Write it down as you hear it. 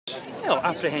Well,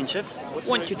 apprehensive.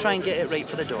 Want to try and get it right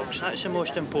for the dogs. That's the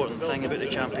most important thing about the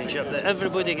championship, that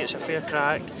everybody gets a fair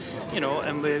crack, you know,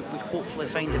 and we hopefully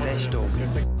find the best dog.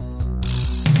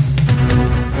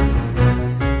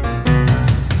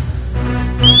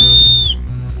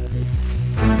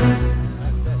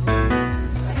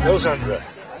 Well, Sandra,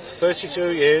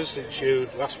 32 years since you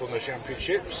last won the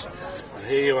championships, and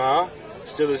here you are,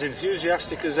 still as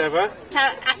enthusiastic as ever.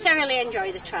 I thoroughly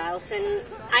enjoy the trials, and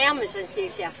I am as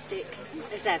enthusiastic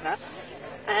as ever.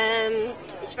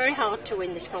 It's very hard to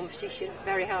win this competition,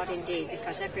 very hard indeed,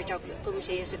 because every dog that comes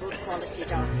here is a good quality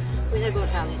dog with a good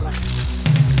handler.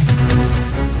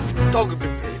 The dog had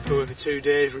been pretty poor for 2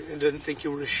 days. I didn't think he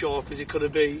was as sharp as he could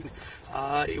have been.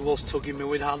 He was tugging me.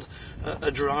 We'd had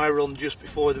a dry run just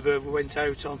before the bird we went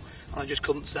out on, and I just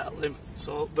couldn't settle him.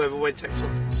 So bird we went out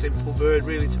on, a simple bird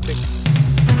really to pick.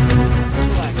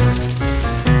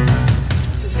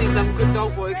 To see some good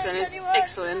dog works, and it's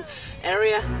excellent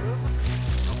area.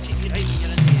 Keep it right when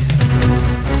you're in the air.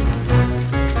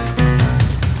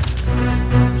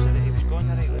 He was going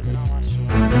the right way when I last saw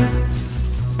him.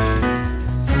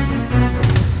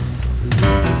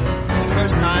 It's the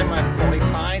first time I've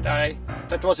qualified.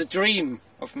 That was a dream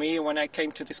of me when I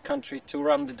came to this country to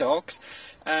run the dogs,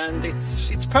 and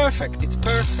it's perfect. It's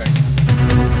perfect.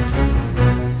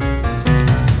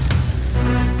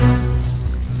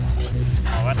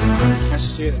 Nice to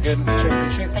see you again at the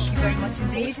championships. Thank you very much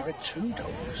indeed. You've had 2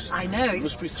 dogs. I know. You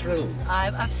must be thrilled.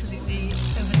 I'm absolutely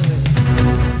over the moon.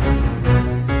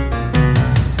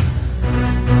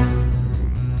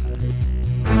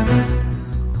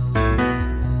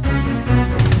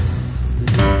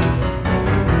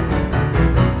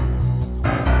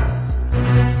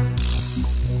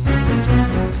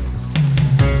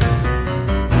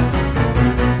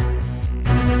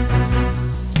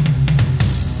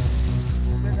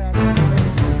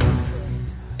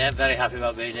 Yeah, very happy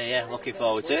about being here, yeah, looking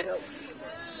forward to it.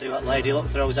 See what Lady Luck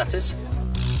throws at us.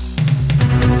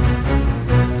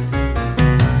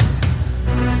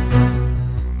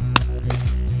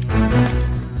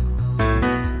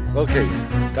 Well,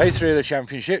 Keith, day 3 of the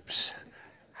championships.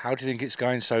 How do you think it's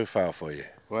going so far for you?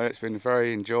 Well, it's been a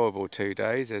very enjoyable 2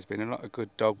 days. There's been a lot of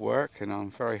good dog work, and I'm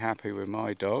very happy with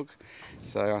my dog.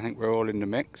 So I think we're all in the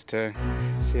mix to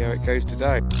see how it goes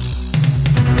today.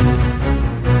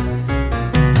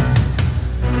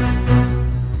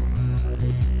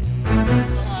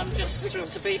 I'm just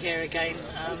thrilled to be here again.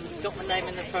 Got my name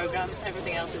in the programme,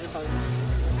 everything else is a bonus.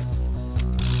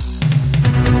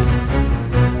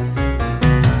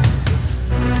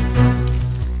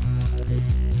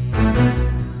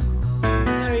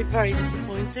 Very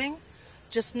disappointing.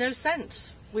 Just no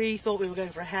scent. We thought we were going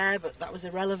for a hare, but that was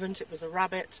irrelevant. It was a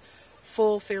rabbit.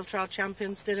 4 field trial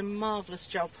champions did a marvellous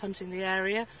job hunting the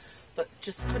area, but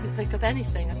just couldn't pick up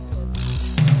anything.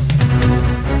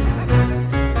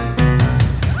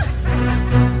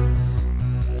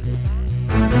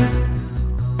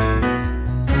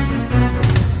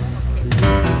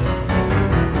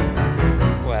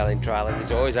 Well, in trialling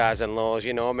there's always highs and lows,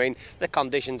 you know. I mean, the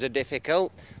conditions are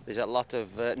difficult. There's a lot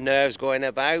of nerves going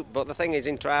about, but the thing is,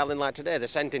 in trialling like today, the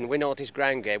scenting we noticed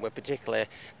ground game were particularly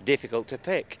difficult to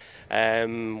pick.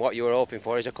 What you were hoping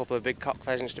for is a couple of big cock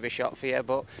pheasants to be shot for you,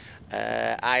 but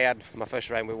I had my first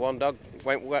round with 1 dog,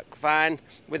 went fine.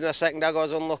 With my second dog I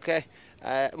was unlucky.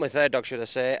 My third dog, should I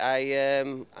say,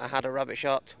 I had a rabbit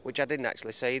shot, which I didn't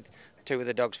actually see. 2 of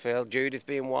the dogs failed, Judith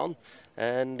being 1,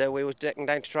 and we were taken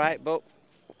down to try it, but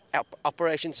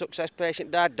operation success,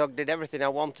 patient died. Dog did everything I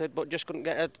wanted, but just couldn't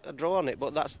get a draw on it.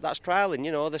 But that's trialling,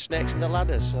 you know, the snakes and the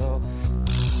ladders. So